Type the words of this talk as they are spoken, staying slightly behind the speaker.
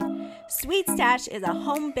Sweet Stash is a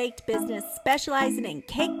home-baked business specializing in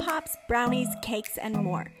cake pops, brownies, cakes, and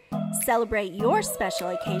more. Celebrate your special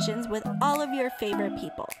occasions with all of your favorite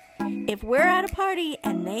people. If we're at a party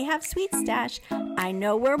and they have Sweet Stash, I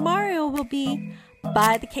know where Mario will be,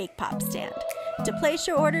 by the cake pop stand. To place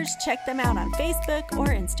your orders, check them out on Facebook or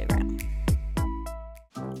Instagram.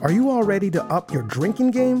 Are you all ready to up your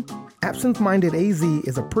drinking game? Absinthe Minded AZ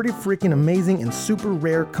is a pretty freaking amazing and super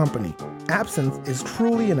rare company. Absinthe is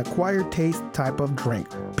truly an acquired taste type of drink.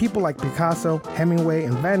 People like Picasso, Hemingway,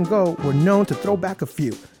 and Van Gogh were known to throw back a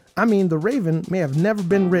few. I mean, The Raven may have never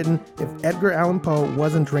been written if Edgar Allan Poe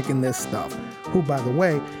wasn't drinking this stuff, who, by the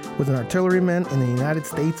way, was an artilleryman in the United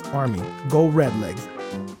States Army. Go Redlegs.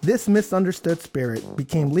 This misunderstood spirit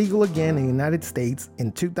became legal again in the United States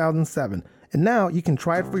in 2007, and now you can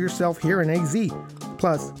try it for yourself here in AZ.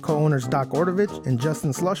 Plus, co-owners Doc Ordovich and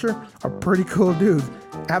Justin Slusher are pretty cool dudes.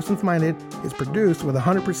 Absinthe Minded is produced with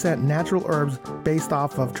 100% natural herbs based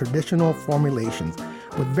off of traditional formulations,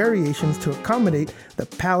 with variations to accommodate the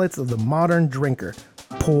palates of the modern drinker.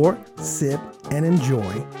 Pour, sip, and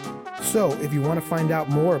enjoy. So, if you want to find out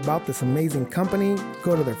more about this amazing company,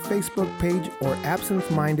 go to their Facebook page or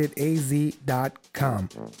absinthemindedaz.com.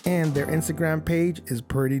 And their Instagram page is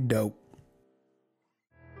pretty dope.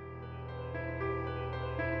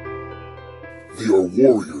 They are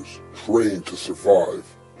warriors, trained to survive,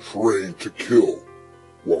 trained to kill.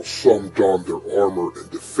 While some don their armor and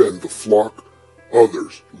defend the flock,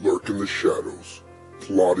 others lurk in the shadows,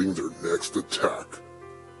 plotting their next attack.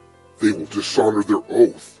 They will dishonor their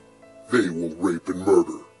oath. They will rape and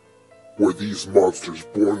murder. Were these monsters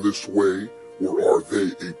born this way, or are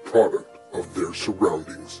they a product of their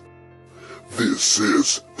surroundings? This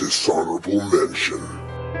is Dishonorable Mention.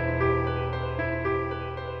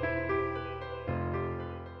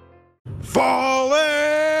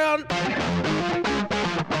 Fallen!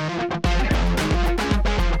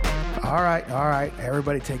 All right.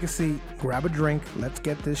 Everybody take a seat, grab a drink. Let's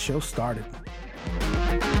get this show started.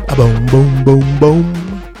 A boom, boom, boom,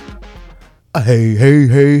 boom. A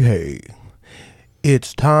hey.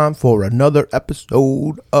 It's time for another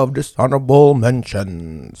episode of Dishonorable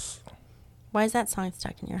Mentions. Why is that song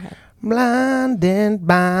stuck in your head? Blinded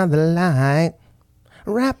by the light,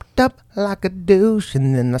 wrapped up like a douche,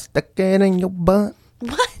 and then I stuck it in your butt.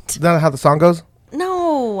 What? Is that how the song goes?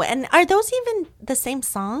 No. And are those even the same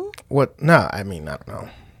song? What? No, I mean, I don't know.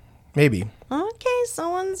 Maybe. Okay,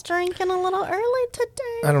 someone's drinking a little early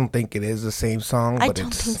today. I don't think it is the same song, but I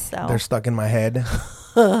don't think so. They're stuck in my head.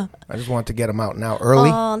 I just want to get them out now early.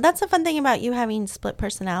 Oh, that's the fun thing about you having split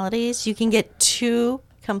personalities. You can get two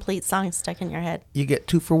complete songs stuck in your head. You get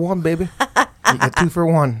 2 for 1, baby. You get 2 for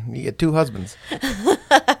 1. You get 2 husbands.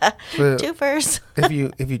 So Two first. if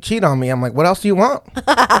you cheat on me, I'm like, what else do you want?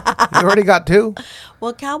 You already got 2.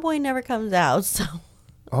 Well, Cowboy never comes out, so.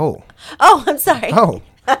 Oh, I'm sorry.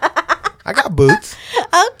 I got boots.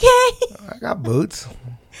 Okay. I got boots,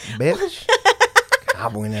 bitch.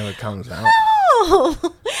 Cowboy never comes out.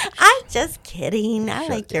 Oh, I'm just kidding. I Shut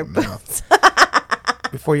like your your mouth. boots.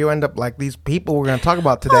 Before you end up like these people we're going to talk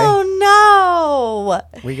about today. Oh, no.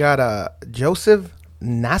 We got Joseph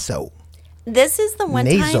Naso. This is the one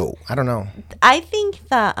Naso. time. I don't know. I think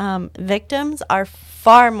the victims are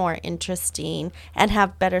far more interesting and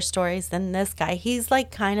have better stories than this guy. He's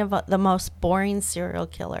like kind of the most boring serial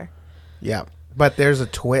killer. Yeah, but there's a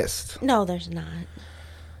twist. No, there's not.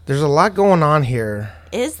 There's a lot going on here.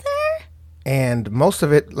 Is there? And most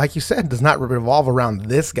of it, like you said, does not revolve around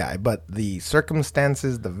this guy, but the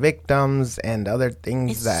circumstances, the victims, and other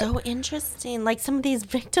things It's that so interesting. Like some of these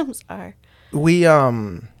victims are. we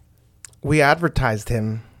advertised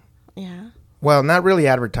him. Yeah. Well, not really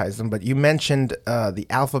advertised him, but you mentioned the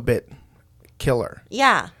alphabet killer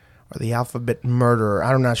Yeah. or the alphabet murderer.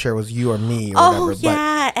 I'm not sure it was you or me or Oh, whatever,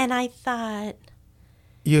 yeah. And I thought but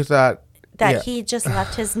you thought that he just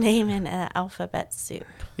left his name in an alphabet soup.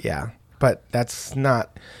 Yeah, but that's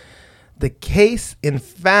not the case. In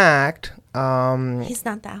fact, He's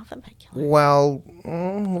not the alphabet killer. well,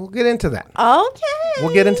 we'll get into that. Okay.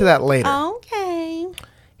 We'll get into that later. Okay.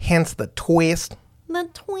 Hence the twist The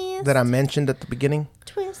twist. that I mentioned at the beginning.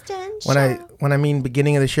 Twist and When I mean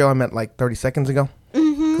beginning of the show, I meant like 30 seconds ago.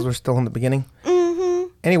 Because we're still in the beginning.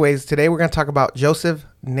 Anyways, today we're going to talk about Joseph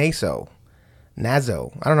Naso.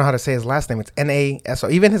 Naso. I don't know how to say his last name. It's Naso.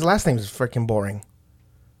 Even his last name is freaking boring.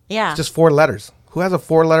 Yeah. It's just 4 letters. Who has a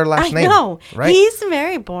 4-letter last name? I know. Right? He's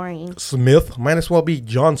very boring. Smith. Might as well be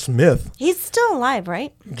John Smith. He's still alive,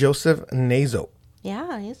 right? Joseph Naso.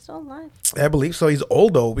 Yeah, he's still alive. I believe so. He's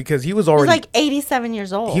old though because he was He's already like 87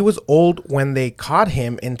 years old. he was old when they caught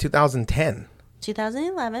him in 2010.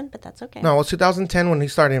 2011, but that's okay. No, it was 2010 when he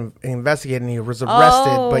started investigating. He was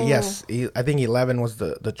arrested, but yes, I think 11 was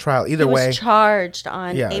the trial. Either way, he was charged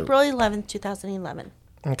on April 11th, 2011.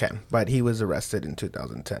 Okay, but he was arrested in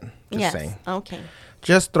 2010. Just saying. Okay.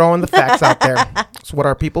 Just throwing the facts out there. That's what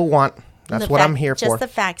our people want. That's what I'm here for. Just the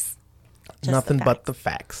facts. Nothing but the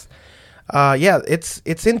facts.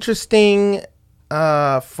 It's interesting.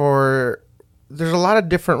 There's a lot of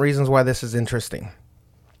different reasons why this is interesting,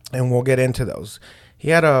 and we'll get into those. He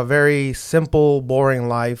had a very simple, boring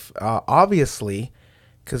life, obviously,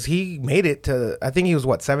 because he made it to, I think he was,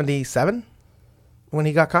 77 when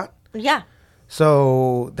he got caught? Yeah.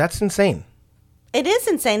 So that's insane. It is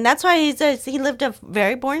insane. That's why he lived a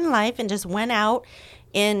very boring life and just went out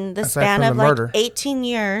in the span of like 18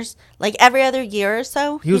 years, like every other year or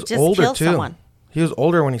so. He was just older killed too. Someone. He was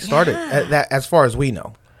older when he started, as far as we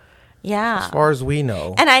know. Yeah. As far as we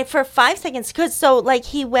know. And for 5 seconds,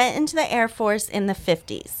 he went into the Air Force in the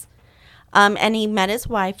 50s. And he met his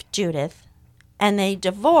wife, Judith, and they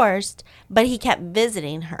divorced, but he kept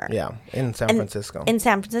visiting her. Yeah, in San Francisco. In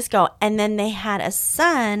San Francisco. And then they had a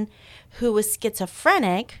son who was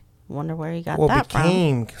schizophrenic. Wonder where he got that from.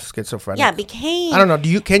 Became schizophrenic. Yeah, became. I don't know.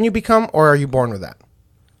 Can you become, or are you born with that?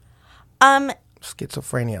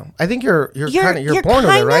 Schizophrenia. I think you're born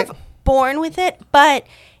with it, right? Born with it, but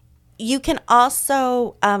you can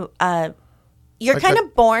also you're kind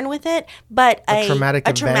of born with it, but a traumatic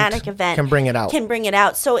event can bring it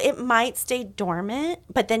out. So it might stay dormant,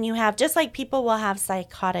 but then you have, just like people will have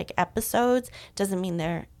psychotic episodes, doesn't mean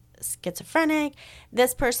they're schizophrenic.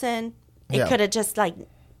 This person, it could have just like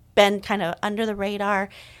been kind of under the radar,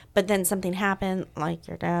 but then something happened, like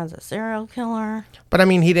your dad's a serial killer. But I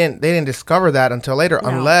mean, they didn't discover that until later,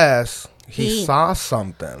 unless he saw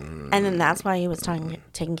something. And then that's why he was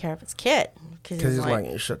taking care of his kid. Because he's like,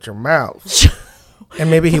 you shut your mouth. And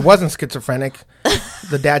maybe he wasn't schizophrenic.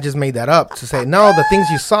 The dad just made that up to say, no, the things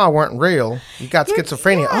you saw weren't real. You got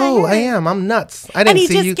schizophrenia. I am. I'm nuts. I didn't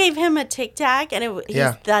see you. And he just gave him a Tic Tac, and he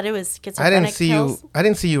thought it was schizophrenic. I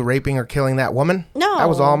didn't see you raping or killing that woman. No. That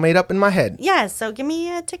was all made up in my head. Yeah, so give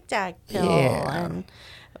me a Tic Tac pill. Yeah.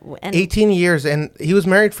 And 18 years, and he was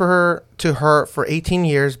married to her for 18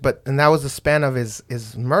 years, and that was the span of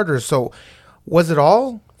his murders. So was it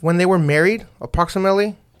all when they were married,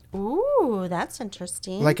 approximately? Ooh, that's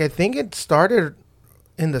interesting. Like, I think it started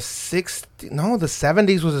in the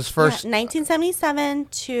 70s was his first. 1977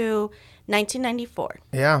 to 1994.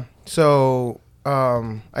 Yeah. So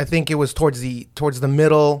I think it was towards the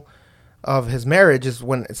middle of his marriage is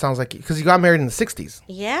when it sounds like, because he got married in the 60s.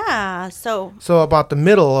 Yeah. So about the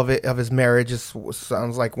middle of his marriage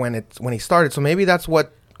sounds like when he started. So maybe that's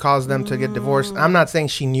what caused them to get divorced. I'm not saying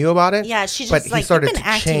she knew about it. Yeah, she just but he started you've been to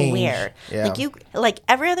acting change. Weird. Yeah. Like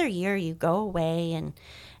every other year you go away and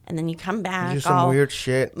then you come back. You do some weird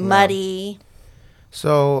shit. Muddy. No.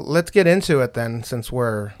 So let's get into it then, since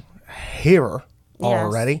we're here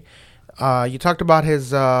already. You talked about his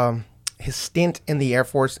stint in the Air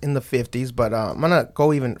Force in the 50s, but I'm gonna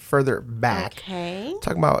go even further back. Okay.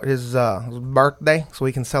 Talk about his birthday, so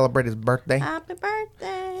we can celebrate his birthday. Happy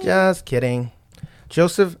birthday. Just kidding.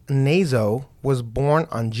 Joseph Naso was born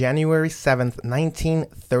on January 7th,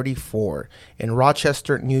 1934 in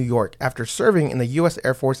Rochester, New York. After serving in the U.S.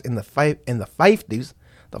 Air Force in the 50s,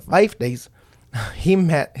 he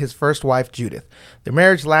met his first wife, Judith. The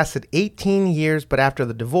marriage lasted 18 years, but after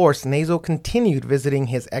the divorce, Naso continued visiting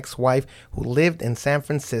his ex-wife, who lived in San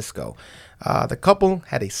Francisco. The couple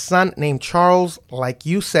had a son named Charles, like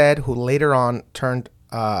you said, who later on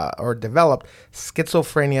developed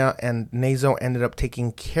schizophrenia, and Naso ended up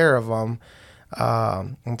taking care of him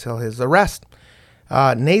until his arrest.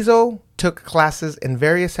 Naso took classes in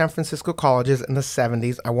various San Francisco colleges in the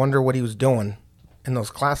 70s. I wonder what he was doing in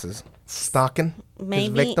those classes. Stalking his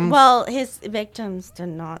victims? Well, his victims did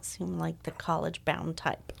not seem like the college-bound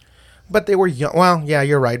type. But they were young. Well, yeah,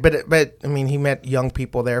 you're right. But I mean, he met young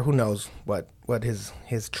people there. Who knows what his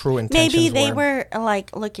true intentions were. Maybe they were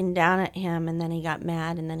like looking down at him, and then he got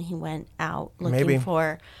mad, and then he went out looking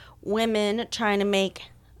for women, trying to make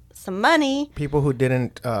some money. People who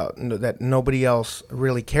didn't, that nobody else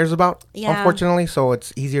really cares about, unfortunately. So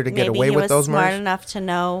it's easier to get away with those murders. Maybe he was smart enough to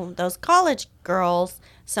know those college girls,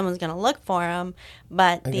 someone's going to look for him.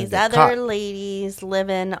 But these other ladies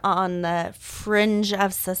living on the fringe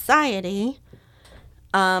of society,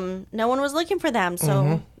 no one was looking for them.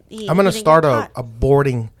 So I'm going to start a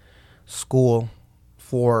boarding school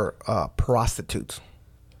for prostitutes.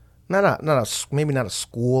 Maybe not a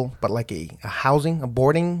school, but like a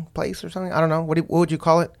boarding place or something. I don't know. What would you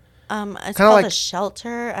call it? It's called a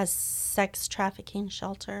shelter, a sex trafficking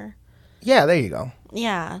shelter. Yeah, there you go.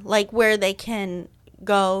 Yeah, like where they can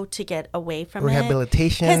go to get away from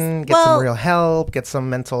rehabilitation, get some real help, get some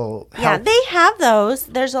mental help. Yeah, they have those.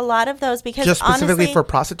 There's a lot of those because just specifically for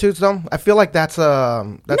prostitutes, though. I feel like that's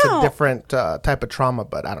a different type of trauma,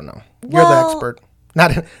 but I don't know. You're the expert.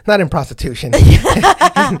 Not in prostitution.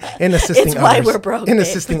 in assisting it's others. Why we're broke. In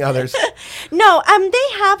assisting others. No,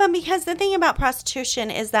 they have them because the thing about prostitution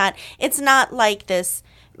is that it's not like this,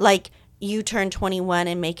 like you turn 21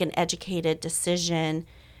 and make an educated decision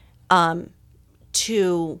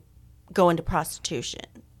to go into prostitution.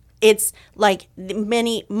 It's like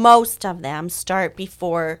most of them start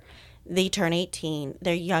before they turn 18.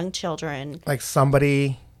 They're young children. Like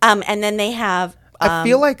somebody. And then they have. I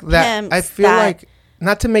feel like that. I feel like,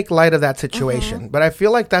 not to make light of that situation, but I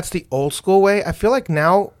feel like that's the old school way. I feel like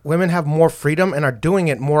now women have more freedom and are doing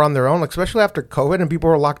it more on their own, like, especially after COVID and people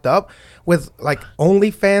were locked up with like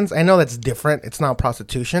OnlyFans. I know that's different. It's not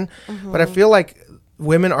prostitution, but I feel like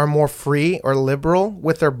women are more free or liberal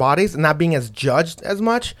with their bodies and not being as judged as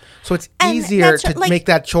much. So it's easier to make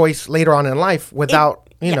that choice later on in life without,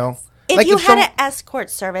 you know. If like you had an escort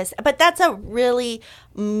service, but that's a really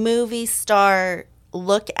movie star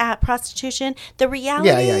look at prostitution. The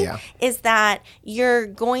reality is that you're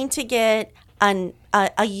going to get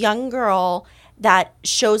a young girl that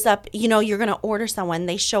shows up, you know, you're going to order someone,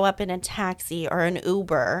 they show up in a taxi or an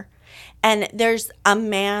Uber, and there's a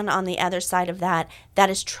man on the other side of that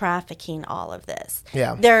is trafficking all of this.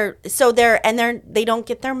 Yeah. They don't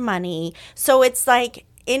get their money. So it's like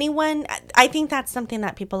anyone, I think that's something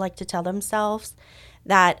that people like to tell themselves,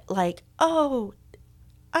 that like, oh,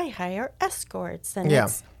 I hire escorts, and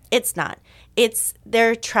it's not.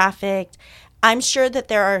 They're trafficked. I'm sure that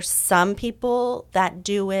there are some people that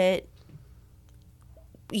do it,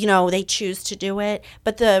 you know, they choose to do it,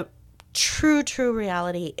 but the true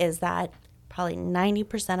reality is that probably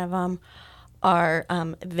 90% of them are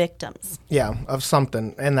victims. Yeah, of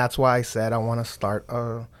something. And that's why I said I want to start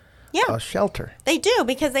a shelter. They do,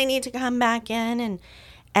 because they need to come back in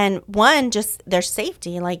and one, just their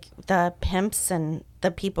safety, like the pimps and the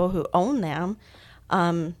people who own them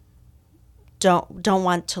don't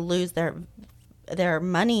want to lose their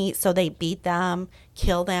money, so they beat them,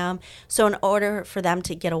 kill them. So in order for them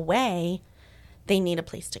to get away, they need a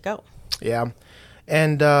place to go. Yeah.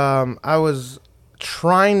 And I was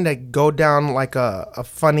trying to go down like a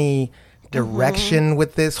funny direction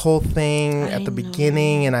with this whole thing at the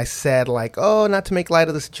beginning, and I said like, oh, not to make light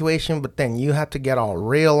of the situation, but then you have to get all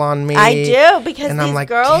real on me. I do, because these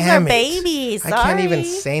girls are babies. I can't even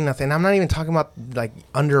say nothing. I'm not even talking about like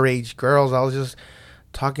underage girls. I was just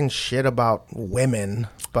talking shit about women.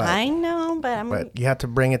 But I know, but you have to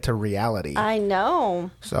bring it to reality. I know.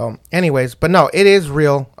 So anyways, but no, it is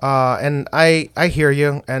real, and I hear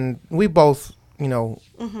you, and we both, you know,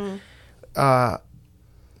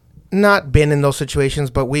 not been in those situations,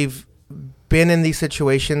 but we've been in these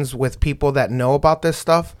situations with people that know about this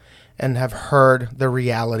stuff and have heard the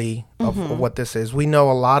reality of what this is. We know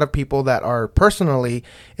a lot of people that are personally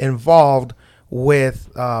involved with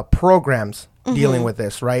programs dealing with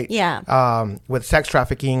this, right? Yeah. With sex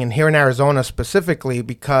trafficking, and here in Arizona specifically,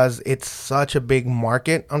 because it's such a big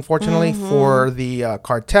market, unfortunately, for the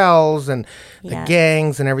cartels and the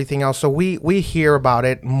gangs and everything else. So we hear about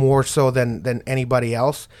it more so than anybody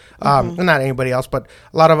else. Not anybody else, but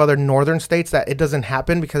a lot of other northern states that it doesn't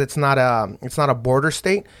happen because it's not a border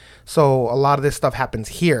state. So a lot of this stuff happens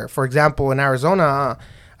here. For example, in Arizona,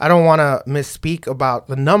 I don't want to misspeak about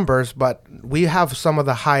the numbers, but we have some of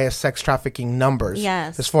the highest sex trafficking numbers,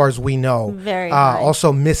 as far as we know. Very high.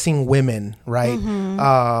 Also missing women, right?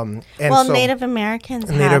 And so Native Americans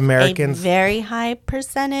have a very high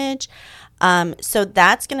percentage. So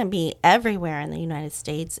that's going to be everywhere in the United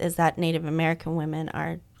States, is that Native American women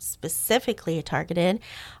are specifically targeted.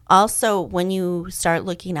 Also, when you start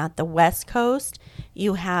looking at the West Coast,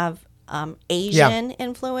 you have Asian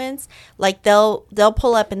influence. Like they'll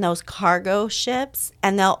pull up in those cargo ships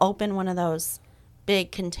and they'll open one of those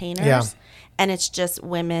big containers, and it's just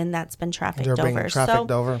women that's been trafficked over. They're being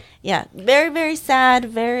trafficked over. Yeah, very, very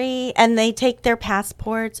sad. And they take their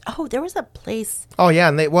passports. Oh, there was a place. Oh yeah,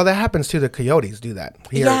 and that happens too. The coyotes do that.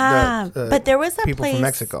 Here, but there was a people place from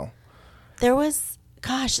Mexico. There was.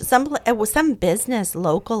 Gosh, it was some business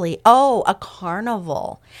locally. Oh, a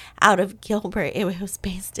carnival out of Gilbert. It was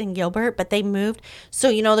based in Gilbert, but they moved. So,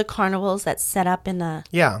 you know, the carnivals that set up in the...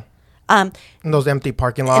 Yeah. In those empty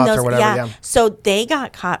parking lots or whatever. Yeah. So they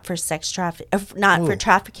got caught for sex trafficking, not for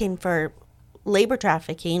trafficking, for labor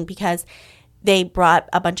trafficking, because they brought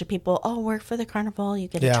a bunch of people, work for the carnival, you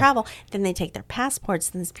get to travel. Then they take their passports,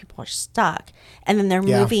 and these people are stuck. And then they're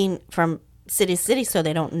moving from city to city, so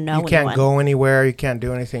they don't know You can't anyone. go anywhere. You can't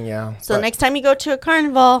do anything. Yeah. So next time you go to a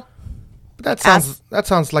carnival, That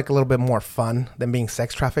sounds like a little bit more fun than being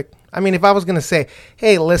sex trafficked. I mean, if I was gonna say,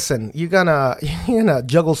 "Hey, listen, you're gonna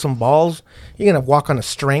juggle some balls, you're gonna walk on a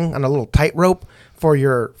string on a little tightrope for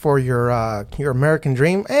your American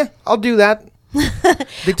dream," I'll do that.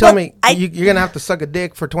 They tell me you're gonna have to suck a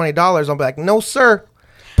dick for $20. I'll be like, "No, sir,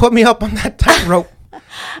 put me up on that tightrope." Can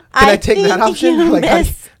I take that option?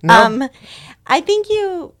 No. I think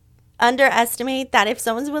you underestimate that if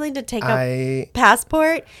someone's willing to take a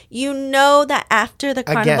passport, you know that after the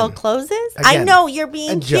carnival closes. I know you're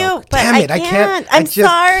being cute, but I can't. I'm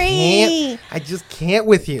sorry. I just can't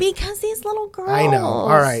with you because these little girls. I know. All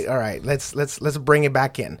right. Let's bring it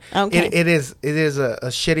back in. Okay. It is a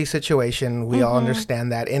shitty situation. We all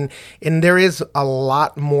understand that, and there is a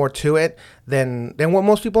lot more to it than what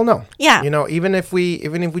most people know. Yeah. Even if we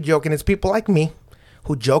joke, and it's people like me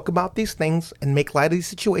who joke about these things and make light of these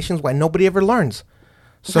situations why nobody ever learns.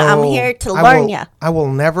 So I'm here to learn you. I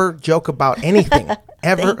will never joke about anything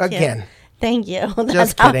ever again. Thank you. That's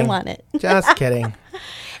Just how kidding. I want it. Just kidding. And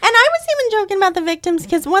I was even joking about the victims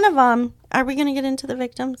because one of them. Are we going to get into the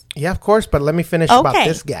victims? Yeah, of course. But let me finish about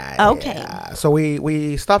this guy. Okay. So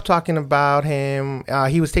we stopped talking about him.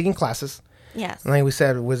 He was taking classes. Yes. And like we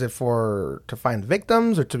said, was it to find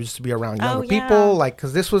victims or just to be around younger yeah. people? Like,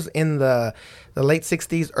 because this was in the late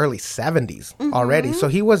 60s, early 70s already. So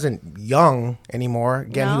he wasn't young anymore.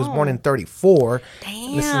 Again, he was born in 34.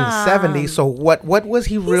 Damn. This is in the 70s. So what was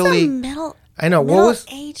he really? I know.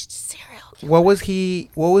 Middle-aged serial killer. What was he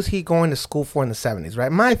going to school for in the 70s,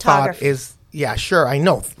 right? My thought is, yeah, sure, I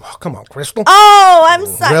know. Oh, come on, Crystal. Oh, I'm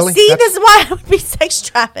sorry. Really? See, this is why I would be sex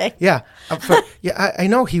trafficked. Yeah. I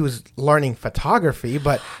know he was learning photography,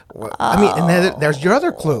 but I mean, and then there's your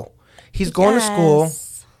other clue. He's going to school.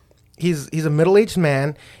 He's a middle-aged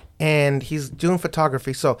man, and he's doing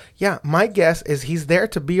photography. So, yeah, my guess is he's there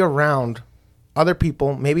to be around other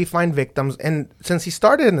people, maybe find victims. And since he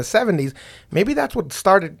started in the 70s, maybe that's what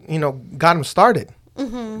got him started.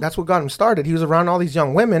 That's what got him started. He was around all these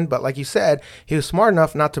young women, but like you said, he was smart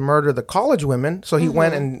enough not to murder the college women. So he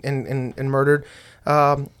went and murdered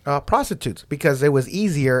prostitutes because it was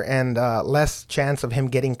easier and less chance of him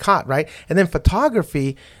getting caught, right? And then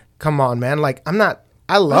photography, come on, man. Like,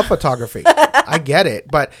 I love photography. I get it,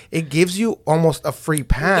 but it gives you almost a free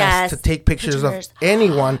pass to take pictures of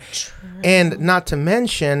anyone. And not to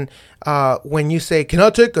mention, when you say, "Can I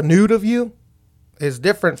take a nude of you?" is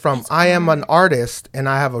different from I am an artist and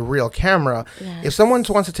I have a real camera. Yes. If someone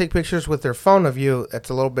wants to take pictures with their phone of you,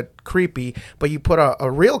 it's a little bit creepy, but you put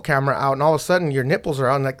a real camera out and all of a sudden your nipples are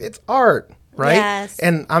out and like, it's art, right? Yes.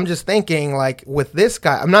 And I'm just thinking, like, with this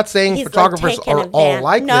guy, I'm not saying photographers are all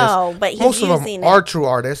like this. But most of them are true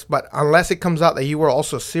artists, but unless it comes out that you were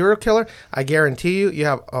also a serial killer, I guarantee you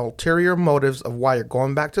have ulterior motives of why you're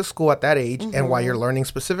going back to school at that age and why you're learning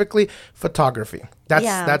specifically photography.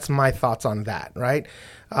 That's my thoughts on that, right?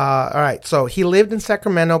 All right, so he lived in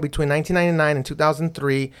Sacramento between 1999 and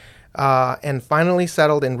 2003, and finally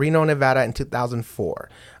settled in Reno, Nevada in 2004,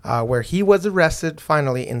 where he was arrested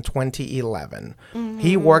finally in 2011.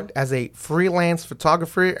 He worked as a freelance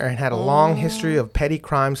photographer and had a long history of petty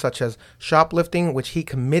crimes such as shoplifting, which he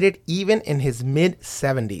committed even in his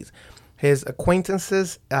mid-70s. His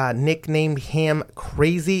acquaintances nicknamed him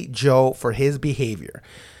Crazy Joe for his behavior.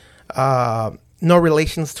 No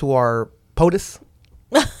relations to our POTUS,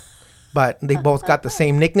 but they both got the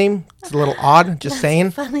same nickname. It's a little odd, just saying.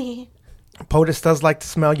 Funny. POTUS does like to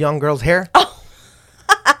smell young girls' hair.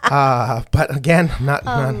 But again,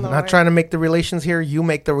 not trying to make the relations here. You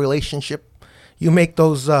make the relationship. You make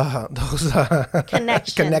those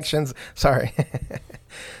connections. Sorry.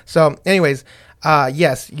 So, anyways,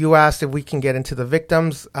 yes, you asked if we can get into the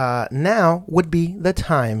victims. Now would be the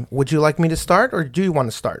time. Would you like me to start, or do you want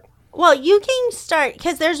to start? Well, you can start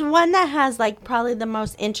because there's one that has like probably the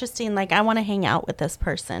most interesting. Like, I want to hang out with this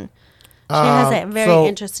person. She has a very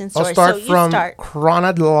interesting story. I'll start from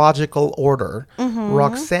chronological order.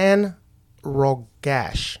 Roxanne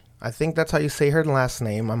Rogash. I think that's how you say her last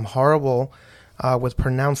name. I'm horrible with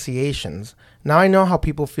pronunciations. Now I know how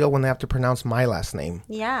people feel when they have to pronounce my last name.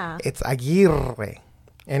 Yeah. It's Aguirre.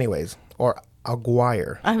 Anyways, or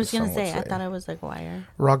Aguirre. I was going to say, I thought it was Aguirre.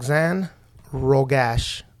 Roxanne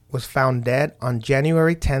Rogash was found dead on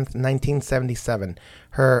January 10th, 1977.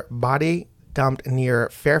 Her body dumped near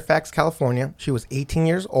Fairfax, California. She was 18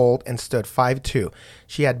 years old and stood 5'2".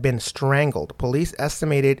 She had been strangled. Police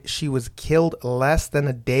estimated she was killed less than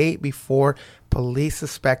a day before. Police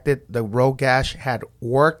suspected the Rogash had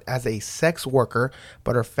worked as a sex worker,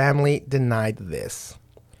 but her family denied this.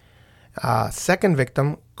 Second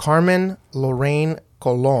victim, Carmen Lorraine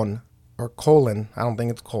Colon, or Colon. I don't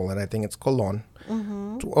think it's Colon. I think it's Colon.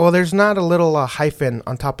 Well, there's not a little hyphen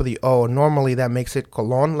on top of the O. Normally, that makes it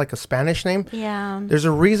Colon, like a Spanish name. Yeah. There's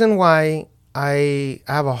a reason why I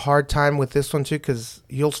have a hard time with this one, too, because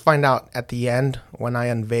you'll find out at the end when I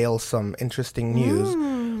unveil some interesting news.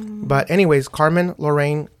 But anyways, Carmen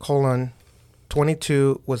Lorraine Colon,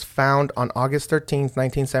 22, was found on August 13th,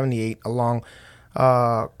 1978, along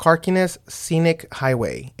Carquinez Scenic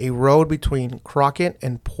Highway, a road between Crockett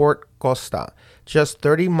and Port Costa, just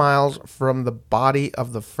 30 miles from the body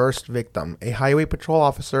of the first victim. A highway patrol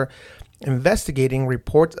officer investigating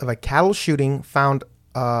reports of a cattle shooting found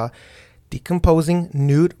a decomposing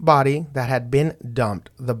nude body that had been dumped.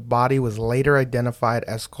 The body was later identified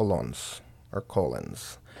as Colon's.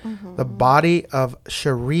 The body of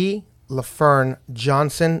Cherie LaFern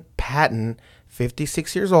Johnson Patton,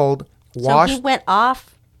 56 years old, washed. So he went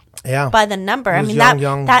off Yeah. by the number. I mean,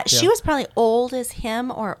 she was probably old as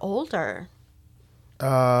him or older.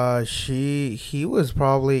 He was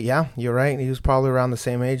probably, yeah, you're right. He was probably around the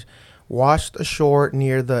same age. Washed ashore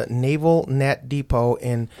near the Naval Net Depot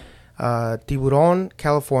in Tiburon,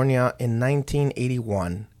 California in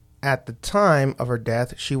 1981. At the time of her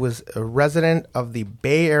death, she was a resident of the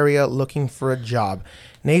Bay Area looking for a job.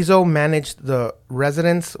 Nazo managed the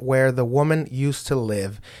residence where the woman used to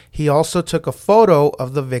live. He also took a photo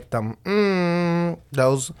of the victim.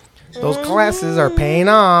 Those classes are paying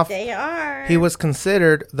off. They are. He was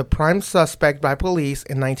considered the prime suspect by police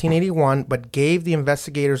in 1981, but gave the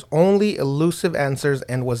investigators only elusive answers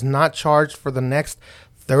and was not charged for the next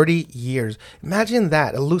 30 years. Imagine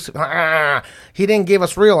that, elusive. He didn't give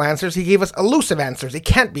us real answers. He gave us elusive answers. It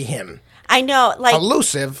can't be him. I know, like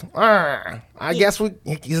Elusive. I guess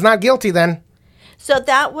he's not guilty then. So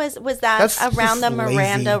that was that That's around the just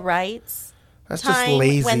Miranda lazy. rights That's time just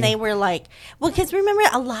lazy. when they were like, well, because remember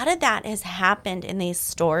a lot of that has happened in these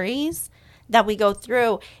stories that we go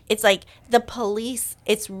through. It's like the police.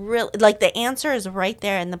 It's real. Like the answer is right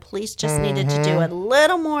there, and the police just needed to do a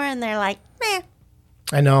little more, and they're like, meh,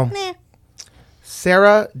 I know. meh.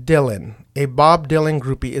 Sarah Dillon, a Bob Dylan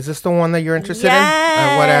groupie. Is this the one that you're interested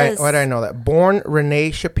Yes. in? What I know that. Born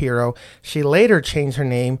Renee Shapiro, she later changed her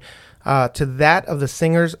name to that of the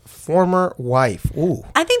singer's former wife. Ooh.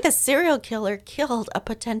 I think the serial killer killed a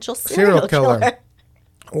potential serial killer.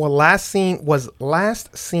 Well, last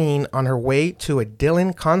seen on her way to a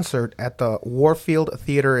Dylan concert at the Warfield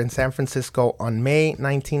Theater in San Francisco on May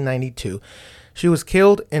 1992. She was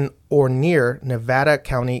killed in or near Nevada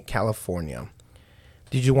County, California.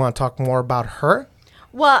 Did you want to talk more about her?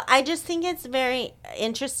 Well, I just think it's very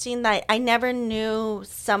interesting that I never knew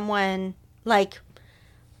someone like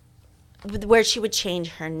where she would change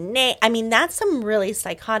her name. I mean, that's some really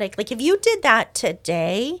psychotic. Like if you did that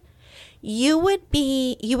today, you would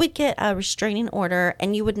get a restraining order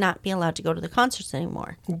and you would not be allowed to go to the concerts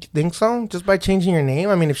anymore. You think so? Just by changing your name?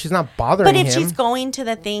 I mean, if she's not bothering him. But if she's going to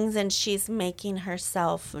the things and she's making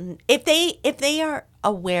herself, if they are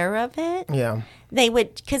aware of it, Yeah. they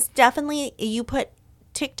would, because definitely you put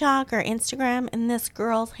TikTok or Instagram in this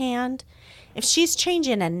girl's hand. If she's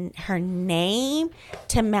changing her name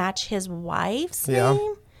to match his wife's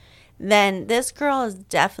name, then this girl is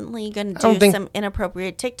definitely going to do some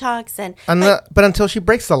inappropriate TikToks. But until she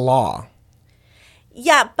breaks the law.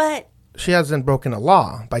 Yeah, but She hasn't broken a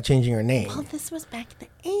law by changing her name. well, this was back in the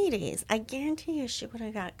 80s. I guarantee you she would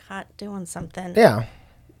have got caught doing something Yeah,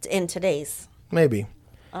 in today's. maybe.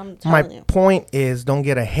 I'm My telling you. point is, don't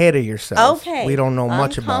get ahead of yourself. Okay. We don't know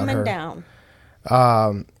much I'm about calming her. down.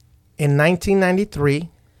 In 1993,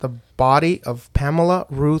 the body of Pamela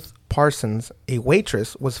Ruth Parsons, a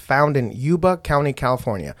waitress, was found in Yuba County,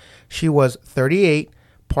 California. She was 38.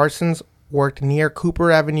 Parsons worked near Cooper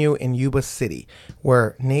Avenue in Yuba City,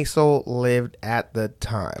 where Naso lived at the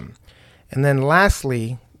time. And then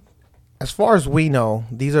lastly, as far as we know,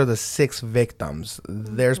 these are the 6 victims.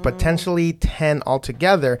 There's potentially 10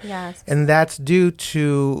 altogether. Yes. And that's due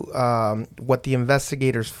to what the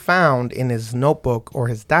investigators found in his notebook or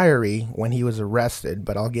his diary when he was arrested.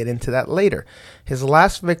 But I'll get into that later. His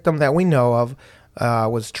last victim that we know of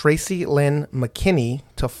was Tracy Lynn McKinney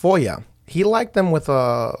Tafoya. He liked them with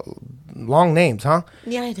long names, huh?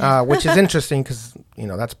 Yeah, I did. Which is interesting because,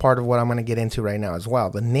 that's part of what I'm going to get into right now as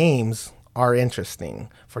well. The names are interesting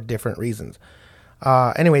for different reasons.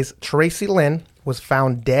 Anyways, Tracy Lynn was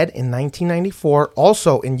found dead in 1994,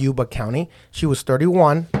 also in Yuba County. She was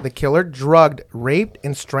 31. The killer drugged, raped,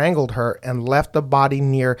 and strangled her and left the body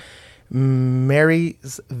near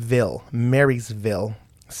Marysville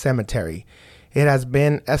Cemetery. It has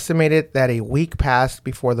been estimated that a week passed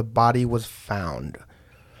before the body was found.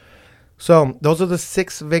 So those are the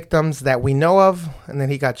 6 victims that we know of and that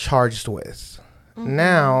he got charged with.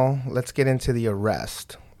 Now, let's get into the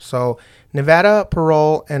arrest. So Nevada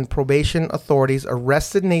Parole and Probation Authorities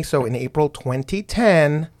arrested Naso in April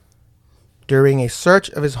 2010. During a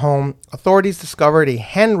search of his home, authorities discovered a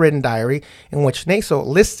handwritten diary in which Naso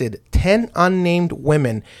listed 10 unnamed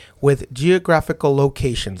women with geographical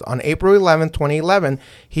locations. On April 11, 2011,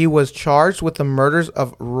 he was charged with the murders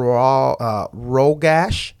of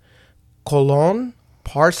Rogash, Colon,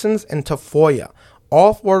 Parsons, and Tafoya.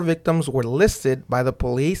 All 4 victims were listed by the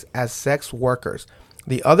police as sex workers.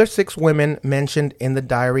 The other 6 women mentioned in the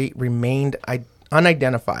diary remained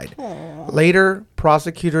unidentified. Aww. Later,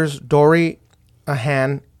 prosecutors Dory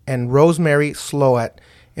Ahan and Rosemary Slowett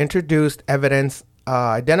introduced evidence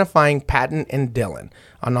identifying Patton and Dillon.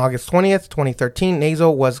 On August 20th, 2013, Naso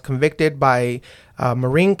was convicted by a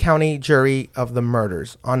Marin County jury of the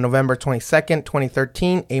murders. On November 22nd,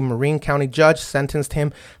 2013, a Marin County judge sentenced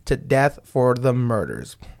him to death for the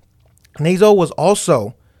murders. Naso was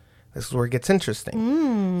also, this is where it gets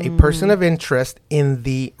interesting, a person of interest in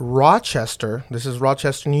the Rochester, this is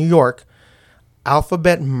Rochester, New York,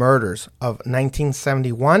 alphabet murders of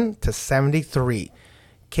 1971 to 73.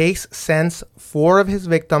 Case sends 4 of his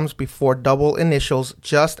victims before double initials,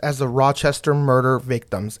 just as the Rochester murder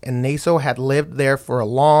victims. And Naso had lived there for a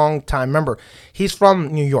long time. Remember, he's from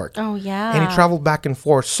New York. Oh, yeah. And he traveled back and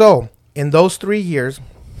forth. So, in those 3 years,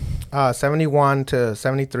 71 to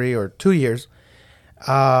 73, or 2 years,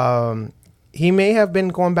 he may have been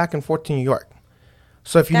going back and forth to New York.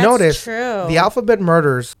 So, if you notice, the alphabet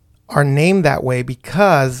murders are named that way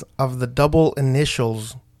because of the double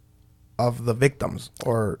initials of the victims,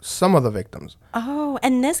 or some of the victims. Oh,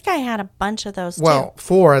 and this guy had a bunch of those too. Well,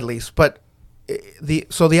 4 at least. But the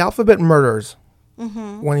alphabet murders,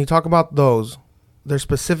 when you talk about those, they're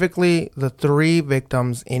specifically the 3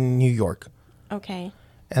 victims in New York. Okay.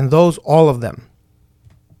 And those, all of them,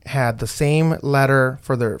 had the same letter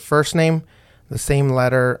for their first name, the same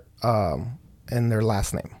letter in their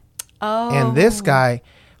last name. Oh. And this guy,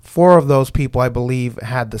 4 of those people, I believe,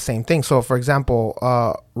 had the same thing. So, for example,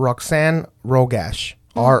 Roxanne Rogash,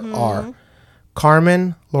 R.R.,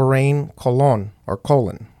 Carmen Lorraine Colon, or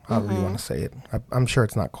Colon, however you want to say it. I'm sure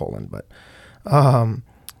it's not Colon, but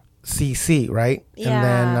C.C., right? Yeah. And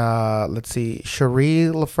then, let's see, Cherie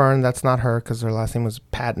LaFern, that's not her because her last name was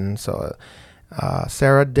Patton. So,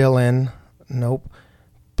 Sarah Dillon, nope.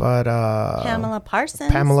 But Pamela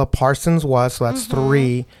Parsons was, so that's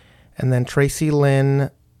 3. And then Tracy Lynn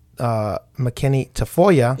McKinney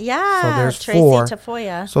Tafoya. Yeah, so there's Tracy 4.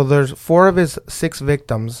 Tafoya. So there's 4 of his 6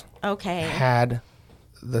 victims. Okay. Had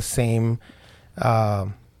the same,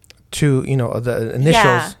 the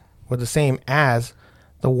initials were the same as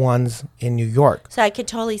the ones in New York. So I could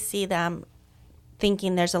totally see them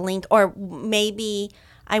thinking there's a link, or maybe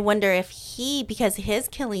I wonder if because his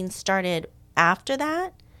killing started after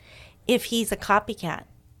that, if he's a copycat.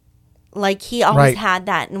 Like he always had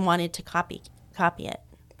that and wanted to copy it.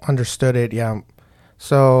 Understood it, yeah.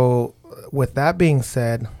 So with that being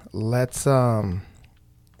said, let's talk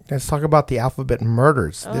about the alphabet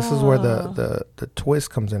murders. This is where the twist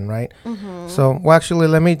comes in, right? So, well, actually,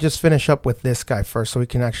 let me just finish up with this guy first so we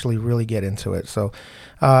can actually really get into it. So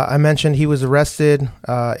I mentioned he was arrested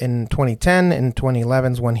in 2010. In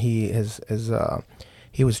 2011 is when he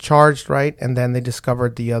was charged, right? And then they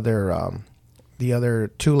discovered the other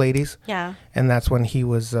 2 ladies. Yeah. And that's when he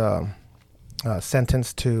was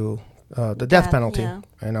sentenced to the death penalty,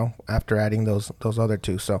 after adding those other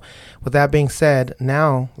 2. So with that being said,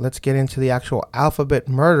 now let's get into the actual alphabet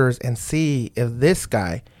murders and see if this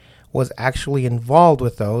guy was actually involved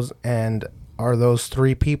with those, and are those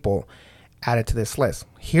 3 people added to this list.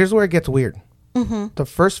 Here's where it gets weird. The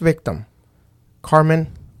first victim,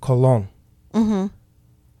 Carmen Colon.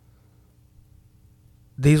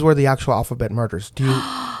 These were the actual alphabet murders.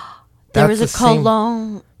 There was a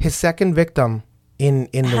Colon. His second victim in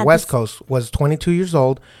the West Coast was 22 years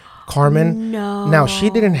old, Carmen. No. Now, she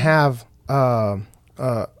didn't have what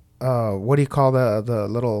do you call the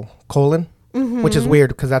little colon? Which is weird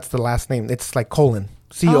because that's the last name. It's like colon,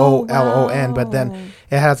 Colon, wow. but then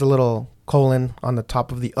it has a little colon on the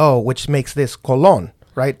top of the O, which makes this Colon,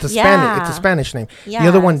 right? It's a Spanish name. Yes. The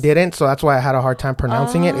other one didn't, so that's why I had a hard time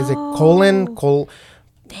pronouncing it. Is it colon,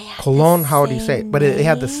 Colon? How would you say it? But it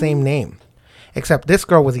had the same name, except this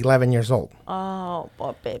girl was 11 years old. Oh,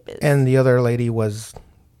 poor babies. And the other lady was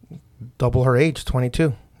double her age,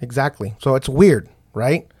 22. Exactly. So it's weird,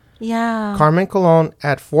 right? Yeah. Carmen Colon,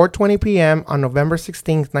 at 4:20 p.m. on November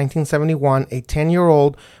 16th, 1971, a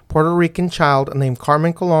 10-year-old Puerto Rican child named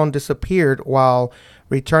Carmen Colon disappeared while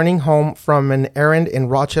returning home from an errand in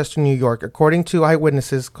Rochester, New York. According to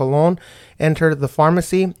eyewitnesses, Colon entered the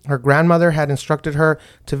pharmacy her grandmother had instructed her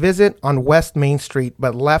to visit on West Main Street,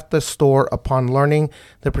 but left the store upon learning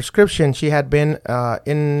the prescription she had been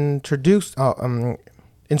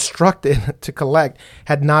instructed to collect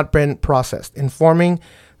had not been processed, informing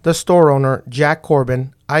the store owner, Jack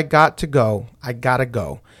Corbin, "I got to go. I gotta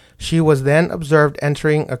go." She was then observed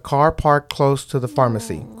entering a car parked close to the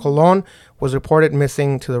pharmacy. Colon was reported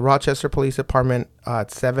missing to the Rochester Police Department at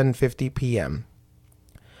 7:50 p.m.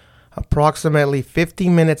 Approximately 50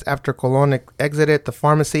 minutes after Colon exited the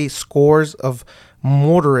pharmacy, scores of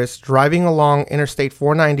motorists driving along Interstate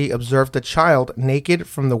 490 observed the child naked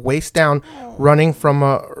from the waist down, running from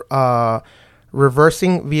a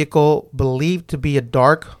reversing vehicle believed to be a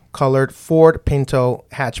dark-colored Ford Pinto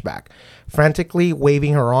hatchback, frantically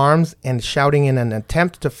waving her arms and shouting in an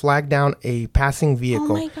attempt to flag down a passing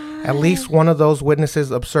vehicle. Oh my God. At least one of those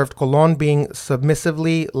witnesses observed Colon being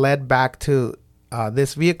submissively led back to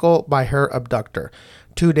this vehicle by her abductor.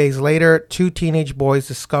 2 days later, 2 teenage boys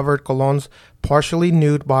discovered Colon's partially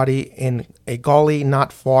nude body in a gully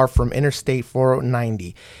not far from Interstate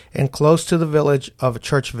 490 and close to the village of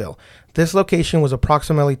Churchville. This location was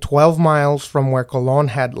approximately 12 miles from where Colon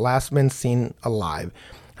had last been seen alive.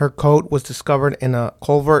 Her coat was discovered in a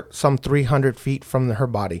culvert some 300 feet from her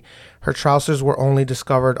body. Her trousers were only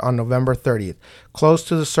discovered on November 30th, close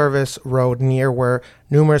to the service road near where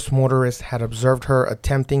numerous motorists had observed her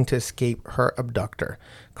attempting to escape her abductor.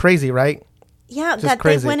 Crazy, right? Yeah, Just that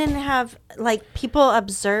crazy. they wouldn't have, like, people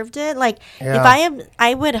observed it. Like, Yeah.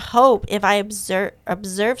 I would hope if I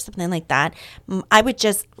observe something like that, I would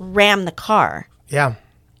just ram the car. Yeah.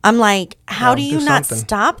 I'm like, how Yeah, do you do not something.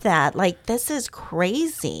 stop that? Like, this is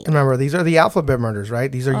crazy. Remember, these are the alphabet murders,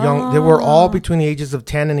 right? These are young. They were all between the ages of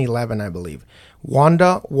 10 and 11, I believe.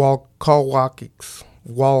 Wanda Walkowicz.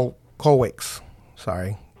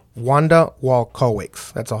 Sorry. Wanda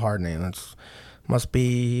Walkowicz. That's a hard name. That's must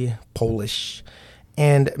be Polish.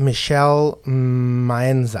 And Michelle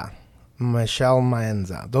Maenza.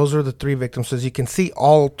 Those are the 3 victims. So as you can see,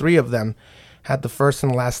 all 3 of them had the first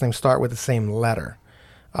and last name start with the same letter.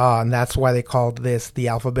 And that's why they called this the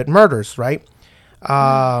alphabet murders, right?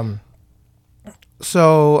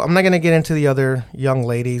 So I'm not going to get into the other young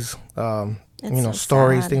ladies, so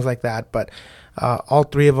stories, sad. things like that. But all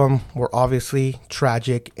 3 of them were obviously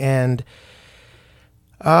tragic. And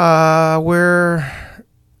we're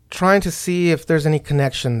trying to see if there's any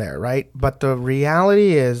connection there, right? But the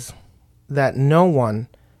reality is that no one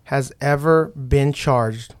has ever been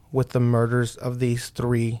charged with the murders of these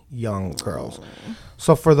 3 young girls.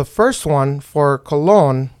 So for the first one, for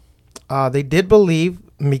Colon, they did believe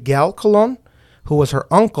Miguel Colon, who was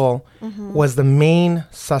her uncle, was the main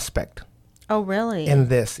suspect Oh, really? in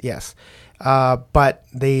this, yes. But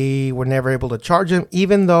they were never able to charge him,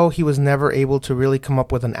 even though he was never able to really come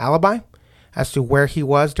up with an alibi as to where he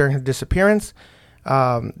was during her disappearance.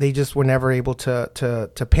 They just were never able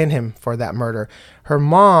to pin him for that murder. Her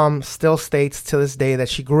mom still states to this day that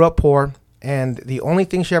she grew up poor, and the only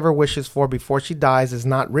thing she ever wishes for before she dies is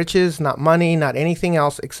not riches, not money, not anything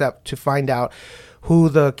else except to find out who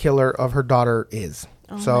the killer of her daughter is.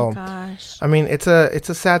 Oh my gosh. I mean, it's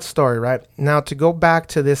a sad story, right? Now, to go back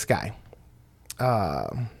to this guy,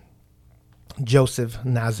 Joseph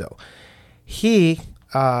Nazo. He,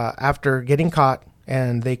 after getting caught,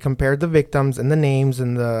 and they compared the victims and the names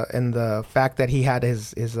and the fact that he had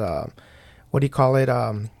his what do you call it,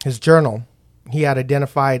 his journal. He had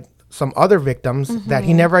identified some other victims that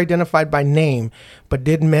he never identified by name, but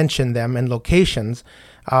did mention them and locations.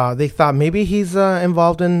 They thought maybe he's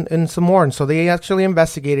involved in some more, and so they actually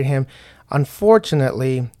investigated him.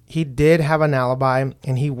 Unfortunately, he did have an alibi,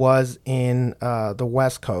 and he was in the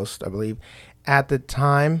West Coast, I believe, at the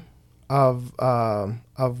time of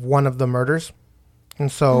one of the murders, and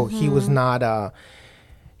so he was not.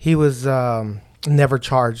 He was never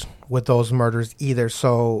charged with those murders either.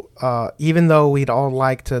 So even though we'd all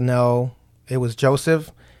like to know it was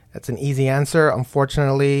Joseph, that's an easy answer.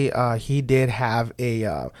 Unfortunately, he did have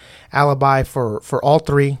a alibi for all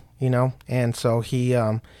 3, and so he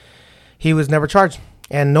was never charged,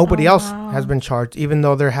 and nobody else has been charged, even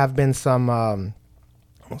though there have been some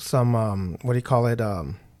what do you call it,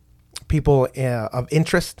 people of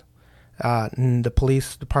interest. The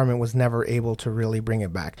police department was never able to really bring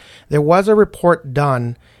it back. There was a report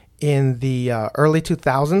done in the early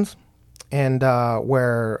 2000s, and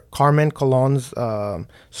where Carmen Colon's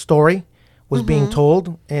story was being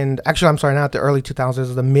told. And actually, I'm sorry, not the early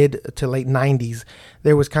 2000s, the mid to late 90s.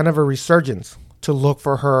 There was kind of a resurgence to look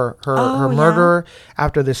for her Oh, yeah. murderer.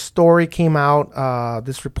 After this story came out,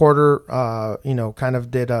 this reporter, kind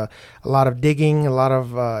of did a lot of digging, a lot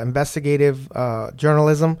of investigative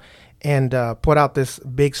journalism, and put out this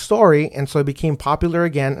big story. And so it became popular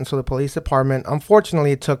again. And so the police department,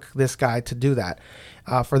 unfortunately, it took this guy to do that,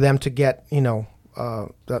 for them to get,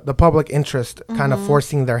 the public interest kind of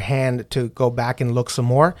forcing their hand to go back and look some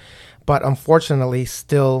more. But unfortunately,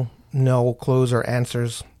 still no clues or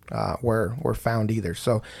answers were found either.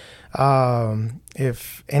 So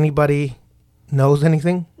if anybody knows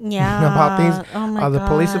anything about these, Oh my the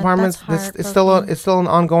police God, departments, that's it's still an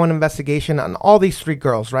ongoing investigation on all these 3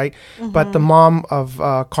 girls, right? But the mom of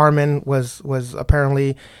Carmen was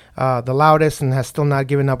apparently the loudest and has still not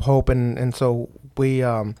given up hope, and so we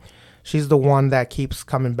she's the one that keeps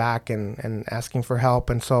coming back and asking for help.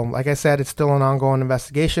 And so, like I said, it's still an ongoing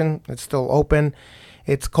investigation. It's still open.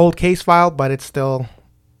 It's cold case filed, but it's still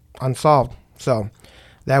unsolved. So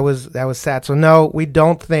that was sad. So no, we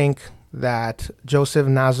don't think that Joseph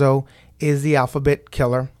Nazo is the Alphabet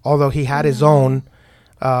killer, although he had his own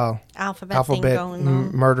Alphabet thing going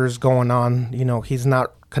on. murders going on. He's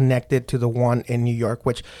not connected to the one in New York,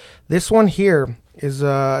 which this one here is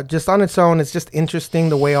just on its own. It's just interesting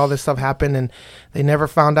the way all this stuff happened, and they never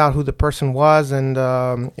found out who the person was, and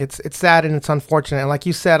it's sad and it's unfortunate. And like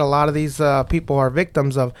you said, a lot of these people are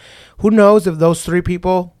victims of, who knows if those 3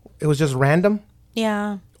 people, it was just random,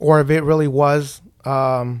 Yeah. or if it really was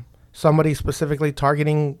somebody specifically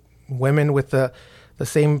targeting women with the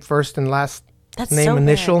same first and last That's name so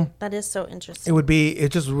initial. weird. That is so interesting.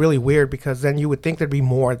 It's just really weird, because then you would think there'd be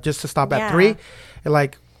more just to stop Yeah. at 3. And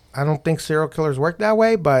like, I don't think serial killers work that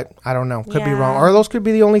way, but I don't know. Could be wrong. Yeah. Or those could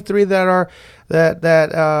be the only 3 that are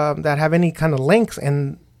that have any kind of links,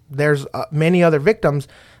 and there's many other victims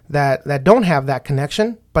that don't have that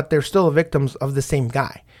connection, but they're still victims of the same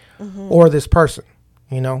guy or this person.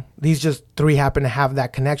 These just 3 happen to have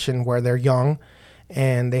that connection where they're young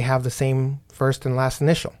and they have the same first and last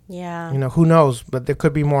initial. Yeah. Who knows? But there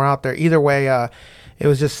could be more out there. Either way, it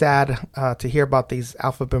was just sad to hear about these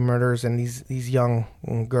Alphabet murders and these young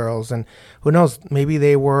girls. And who knows? Maybe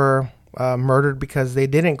they were murdered because they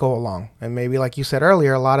didn't go along. And maybe, like you said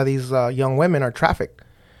earlier, a lot of these young women are trafficked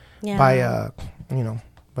Yeah.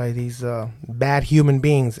 by these bad human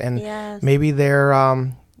beings. And Yes. maybe they're,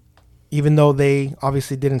 even though they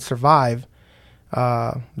obviously didn't survive,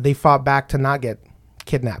 they fought back to not get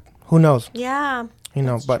kidnapped. Who knows? Yeah.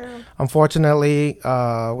 That's But true. unfortunately,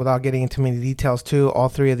 without getting into many details too, all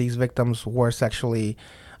 3 of these victims were sexually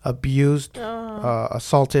abused,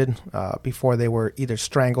 assaulted, before they were either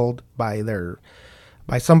strangled by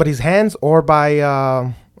somebody's hands or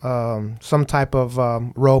by some type of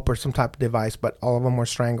rope or some type of device. But all of them were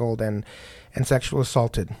strangled and sexually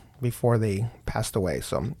assaulted before they passed away.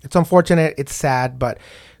 So it's unfortunate. It's sad. But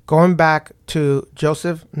going back to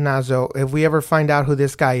Joseph Nazo, if we ever find out who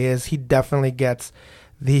this guy is, he definitely gets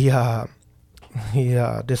the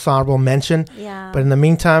dishonorable mention. Yeah. But in the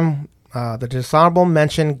meantime, the dishonorable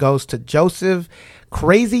mention goes to Joseph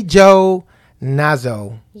Crazy Joe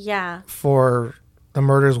Nazo Yeah. for the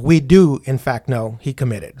murders we do, in fact, know he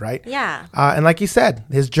committed, right? Yeah. And like you said,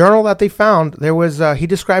 his journal that they found, there was he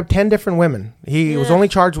described 10 different women. He was only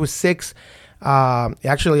charged with 6.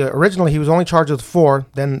 Actually, originally he was only charged with 4.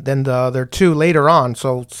 Then the other 2 later on,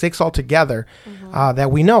 so 6 altogether that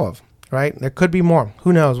we know of, right? There could be more.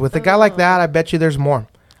 Who knows? With a guy like that, I bet you there's more.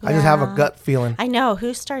 I just have a Yeah. gut feeling. I know.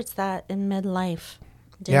 Who starts that in midlife?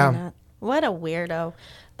 Doing Yeah. that? What a weirdo.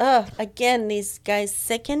 Again, these guys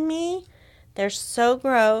sicken me. They're so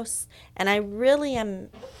gross. And I really am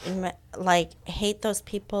hate those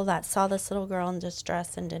people that saw this little girl in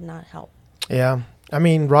distress and did not help. Yeah. I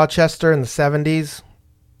mean, Rochester in the 70s,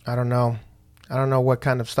 I don't know. I don't know what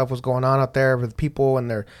kind of stuff was going on out there with people and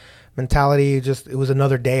their mentality. It was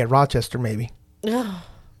another day at Rochester, maybe. Ugh,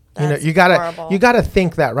 You that's you horrible. gotta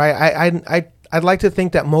think that, right? I'd like to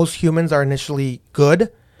think that most humans are initially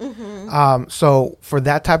good. So for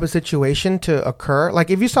that type of situation to occur, like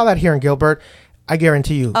if you saw that here in Gilbert, I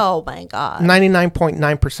guarantee you, Oh my God.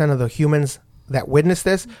 99.9% of the humans that witness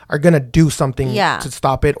this are gonna do something Yeah. to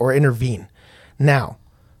stop it or intervene. Now,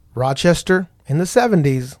 Rochester in the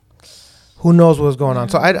 70s, who knows what was going on?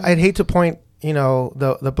 So I'd hate to point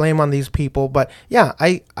the blame on these people, but yeah,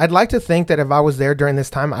 I'd like to think that if I was there during this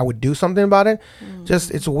time, I would do something about it.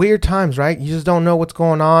 Just it's weird times, right? You just don't know what's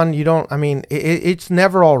going on. It's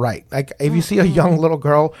never all right. Like if you see a young little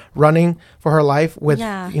girl running for her life with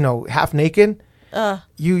half naked,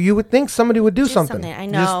 you would think somebody would do something. I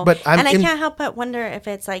know. But I can't help but wonder if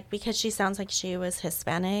it's like because she sounds like she was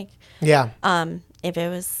Hispanic. Yeah. If it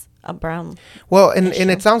was a brown. Well, and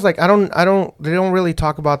it sounds like they don't really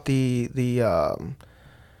talk about the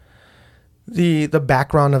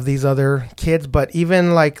background of these other kids, but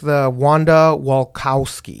even like the Wanda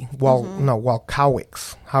Walkowicz,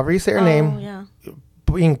 however you say her name, yeah.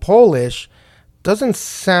 being Polish, doesn't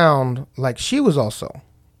sound like she was also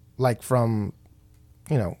like from,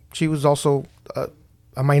 she was also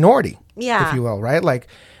a minority, if you will, right? Like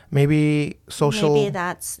maybe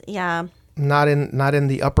that's, yeah. Not in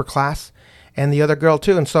the upper class, and the other girl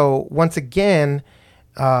too. And so once again,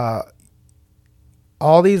 all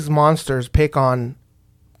these monsters pick on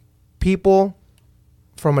people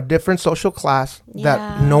from a different social class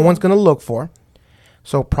that no one's going to look for.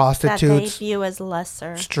 So prostitutes, that they view as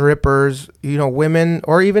lesser, strippers, women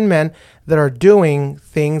or even men that are doing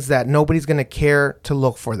things that nobody's going to care to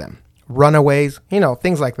look for them. Runaways,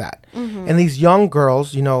 things like that. Mm-hmm. And these young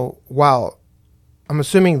girls, while I'm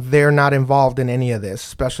assuming they're not involved in any of this,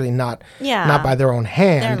 especially not by their own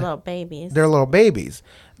hand. They're little babies.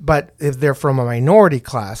 But if they're from a minority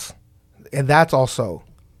class, that's also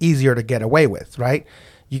easier to get away with, right?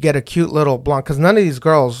 You get a cute little blonde, because none of these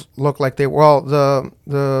girls look like they. Well,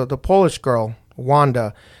 the Polish girl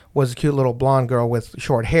Wanda was a cute little blonde girl with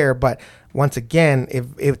short hair, but once again, if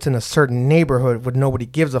it's in a certain neighborhood where nobody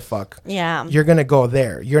gives a fuck, you're gonna go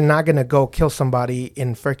there. You're not gonna go kill somebody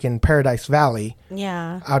in freaking Paradise Valley.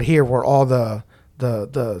 Yeah. Out here where all the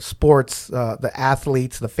sports, the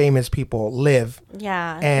athletes, the famous people live.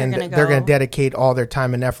 Yeah. And they're gonna dedicate all their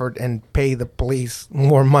time and effort and pay the police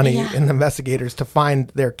more money and the investigators to find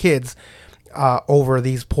their kids over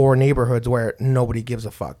these poor neighborhoods where nobody gives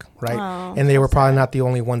a fuck, right? Oh, and they were probably not the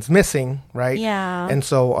only ones missing, right? Yeah. And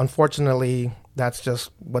so, unfortunately, that's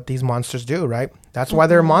just what these monsters do, right? That's why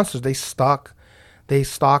they're monsters. They stalk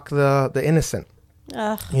the innocent,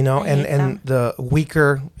 Ugh, and the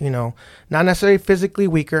weaker, not necessarily physically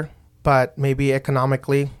weaker, but maybe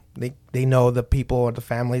economically. They know the people or the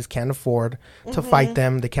families can't afford to fight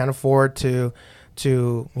them. They can't afford to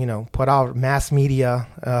put out mass media,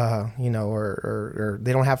 or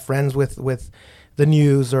they don't have friends with the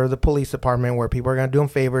news or the police department where people are going to do them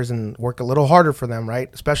favors and work a little harder for them,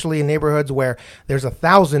 right? Especially in neighborhoods where there's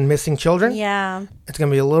 1,000 missing children. Yeah. It's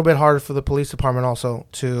going to be a little bit harder for the police department also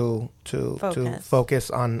to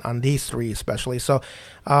focus on these three especially. So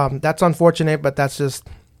that's unfortunate, but that's just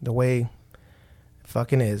the way it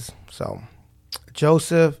fucking is. So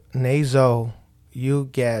Joseph Nazo, you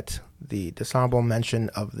get the dishonorable mention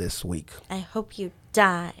of this week. I hope you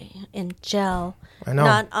die in jail. I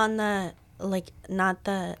know. Not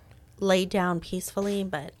the lay down peacefully,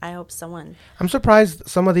 but I hope someone. I'm surprised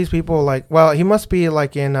some of these people he must be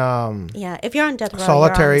like in if you're on death row,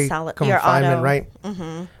 solitary you're on confinement, right?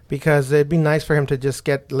 Mm-hmm. Because it'd be nice for him to just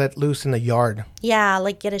get let loose in the yard. Yeah,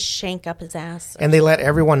 like get a shank up his ass. And they let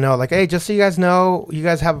everyone know, like, hey, just so you guys know, you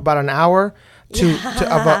guys have about an hour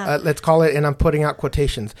to let's call it, and I'm putting out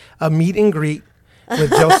quotations, a meet and greet with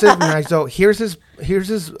Joseph Nazo. Here's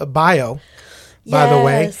his bio. By the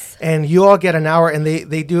way, and you all get an hour, and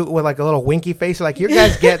they do it with like a little winky face. Like, you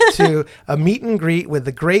guys get to a meet and greet with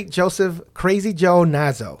the great Joseph Crazy Joe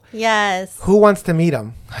Nazo. Yes. Who wants to meet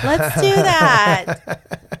him? Let's do that.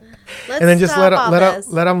 And then just let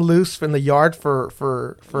them loose from the yard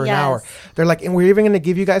for an hour. They're like, and we're even going to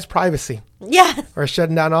give you guys privacy. Yeah. We're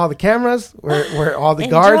shutting down all the cameras. Where all the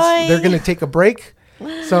guards, they're going to take a break.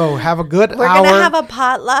 So have a good hour. We're going to have a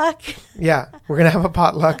potluck. Yeah, we're going to have a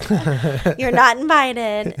potluck. You're not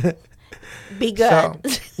invited. Be good. So,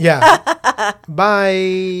 yeah.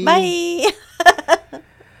 Bye. Bye.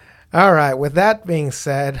 All right. With that being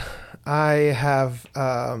said, I have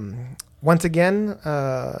once again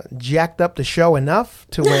jacked up the show enough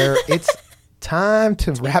to where it's time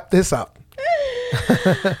to wrap this up.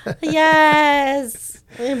 Yes.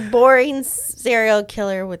 Boring serial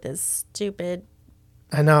killer with this stupid.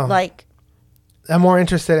 I know. Like, I'm more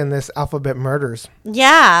interested in this alphabet murders.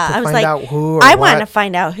 Yeah. I was like, I want to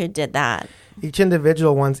find out who did that. Each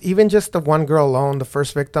individual ones, even just the one girl alone, the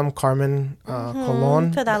first victim, Carmen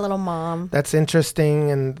Colon. To that little mom. That's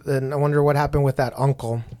interesting. And I wonder what happened with that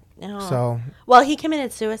uncle. Oh. Well, he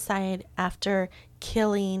committed suicide after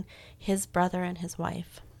killing his brother and his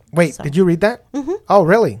wife. Wait, did you read that? Mm-hmm. Oh,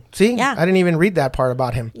 really? See? Yeah. I didn't even read that part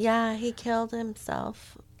about him. Yeah, he killed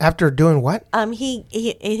himself. After doing what? He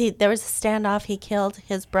there was a standoff. He killed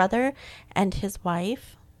his brother and his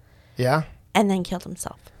wife. Yeah. And then killed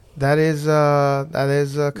himself. That is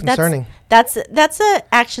concerning. That's the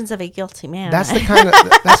actions of a guilty man. That's the kind of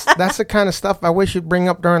that's the kind of stuff I wish you'd bring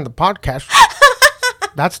up during the podcast.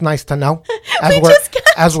 That's nice to know.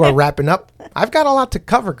 As we're wrapping up, I've got a lot to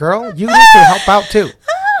cover, girl. You need to help out too.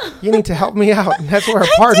 You need to help me out. And that's where our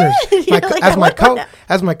partners.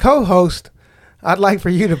 As my co-host, I'd like for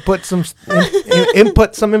you to put some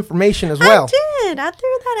input some information as well. I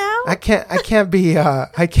threw that out.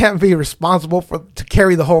 I can't be responsible to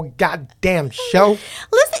carry the whole goddamn show.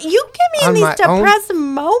 Listen, you give me in these depressed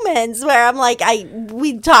moments where I'm like,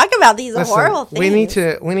 we talk about these horrible things.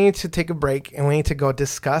 We need to take a break and we need to go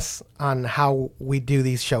discuss on how we do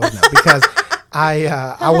these shows now, because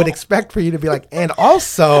I would expect for you to be like, and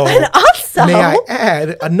also, may I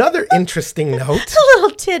add another interesting note? A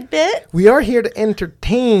little tidbit. We are here to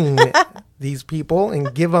entertain these people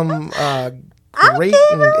and give them great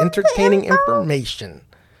and entertaining information.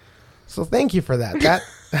 So thank you for that.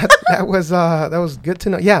 That was good to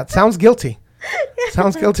know. Yeah, it sounds guilty.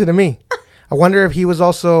 Sounds guilty to me. I wonder if he was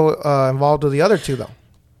also involved with the other two, though.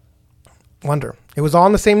 Wonder. It was all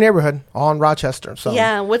in the same neighborhood, all in Rochester. So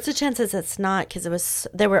yeah, what's the chances it's not? Because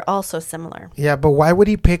they were all so similar. Yeah, but why would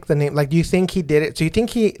he pick the name? Like, do you think he did it? So you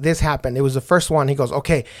think this happened? It was the first one. He goes,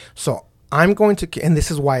 okay, so I'm going to, and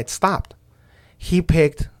this is why it stopped. He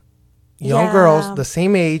picked young girls the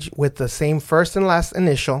same age with the same first and last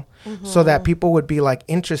initial, so that people would be like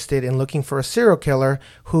interested in looking for a serial killer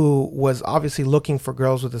who was obviously looking for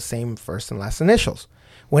girls with the same first and last initials.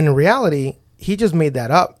 When in reality, he just made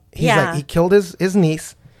that up. He's like, he killed his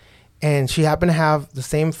niece, and she happened to have the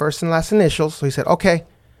same first and last initials. So he said, okay,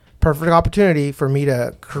 perfect opportunity for me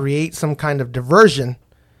to create some kind of diversion.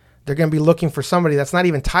 They're going to be looking for somebody that's not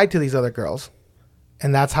even tied to these other girls.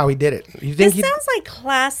 And that's how he did it. You think this sounds like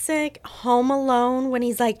classic Home Alone when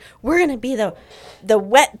he's like, we're going to be the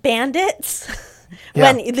wet bandits.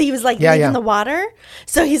 When he was like leaving the water.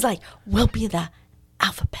 So he's like, we'll be the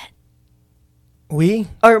alphabet. We?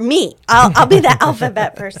 Or me. I'll be the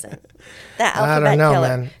alphabet person. The alphabet I don't know,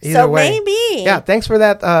 killer. man. Either way. Maybe. Yeah, thanks for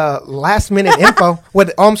that last minute info.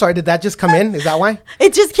 I'm sorry. Did that just come in? Is that why?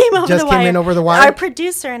 It just came over the wire. Just came in over the wire? Our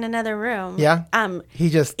producer in another room. Yeah? He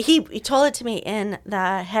told it to me in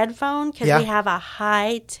the headphone because we have a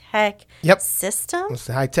high-tech system. It's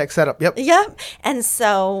a high-tech setup. Yep. Yep. And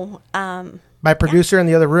so... by producer in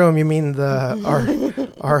the other room, you mean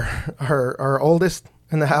our oldest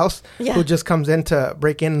in the house who just comes in to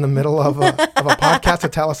break in the middle of a podcast to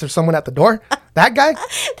tell us there's someone at the door? That guy?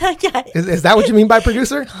 That guy. Is that what you mean by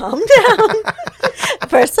producer? Calm down.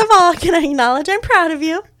 First of all, can I acknowledge I'm proud of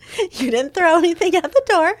you? You didn't throw anything at the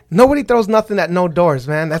door. Nobody throws nothing at no doors,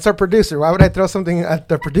 man. That's our producer. Why would I throw something at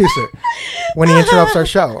the producer when he interrupts our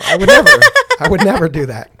show? I would never do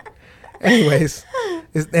that. Anyways,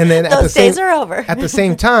 and then those days are over. At the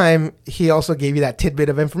same time, he also gave you that tidbit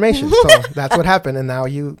of information. So that's what happened, and now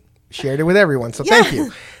you shared it with everyone. So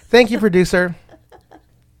thank you, producer.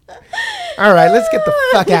 All right, let's get the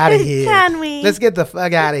fuck out of here. Can we? Let's get the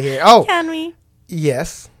fuck out of here. Oh, can we?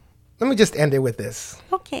 Yes. Let me just end it with this.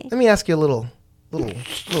 Okay. Let me ask you a little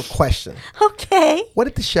question. Okay. What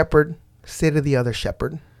did the shepherd say to the other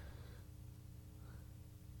shepherd?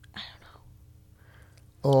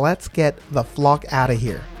 Let's get the flock out of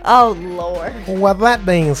here. Oh, Lord. With that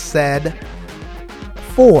being said,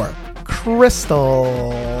 for Crystal,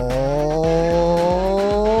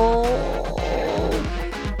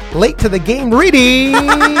 late to the game reading,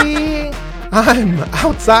 I'm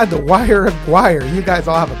outside the wire of Guire. You guys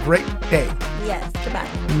all have a great day. Yes, goodbye.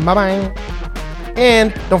 Bye-bye.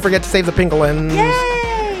 And don't forget to save the pingolins. Yay!